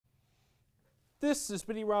This is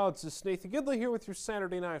Benny Rollins. This is Nathan Gidley here with your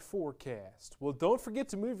Saturday night forecast. Well, don't forget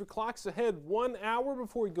to move your clocks ahead 1 hour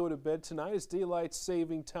before you go to bed tonight as daylight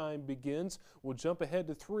saving time begins. We'll jump ahead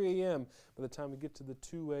to 3 a.m. by the time we get to the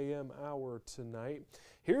 2 a.m. hour tonight.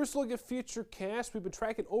 Here's a look at futurecast. We've been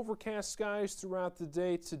tracking overcast skies throughout the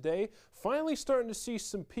day today. Finally starting to see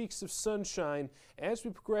some peaks of sunshine as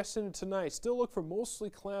we progress into tonight. Still look for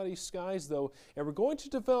mostly cloudy skies though, and we're going to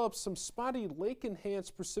develop some spotty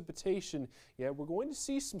lake-enhanced precipitation. Yeah, we're going to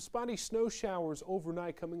see some spotty snow showers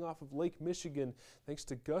overnight coming off of Lake Michigan thanks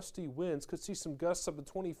to gusty winds. Could see some gusts up to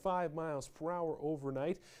 25 miles per hour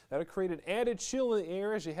overnight. That'll create an added chill in the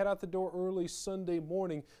air as you head out the door early Sunday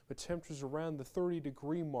morning with temperatures around the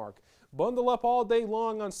 30-degree mark. Bundle up all day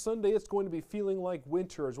long on Sunday. It's going to be feeling like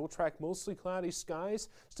winter as we'll track mostly cloudy skies,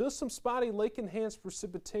 still some spotty lake-enhanced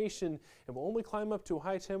precipitation, and we'll only climb up to a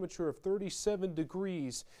high temperature of 37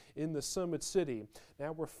 degrees in the Summit City.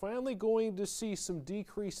 Now we're finally going to see some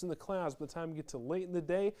decrease in the clouds by the time we get to late in the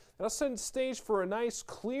day. That'll set the stage for a nice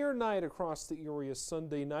clear night across the area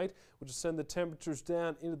Sunday night, which will send the temperatures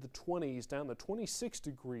down into the 20s, down to 26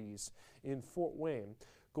 degrees in Fort Wayne.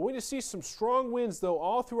 Going to see some strong winds, though,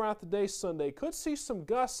 all throughout the day Sunday. Could see some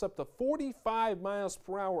gusts up to 45 miles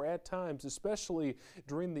per hour at times, especially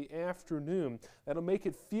during the afternoon. That'll make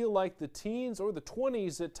it feel like the teens or the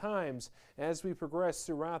 20s at times as we progress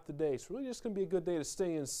throughout the day. So really just going to be a good day to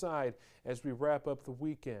stay inside as we wrap up the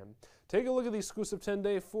weekend. Take a look at the exclusive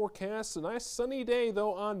 10-day forecast. A nice sunny day,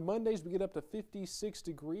 though, on Mondays. We get up to 56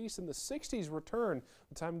 degrees, and the 60s return by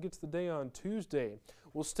the time we get to the day on Tuesday.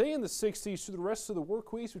 We'll stay in the 60s through the rest of the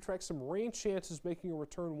work weeks. We track some rain chances making a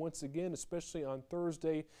return once again, especially on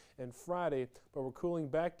Thursday and Friday, but we're cooling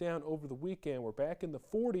back down over the weekend. We're back in the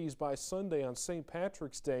 40s by Sunday on St.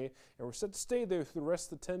 Patrick's Day, and we're set to stay there through the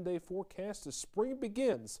rest of the 10-day forecast as spring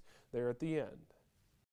begins there at the end.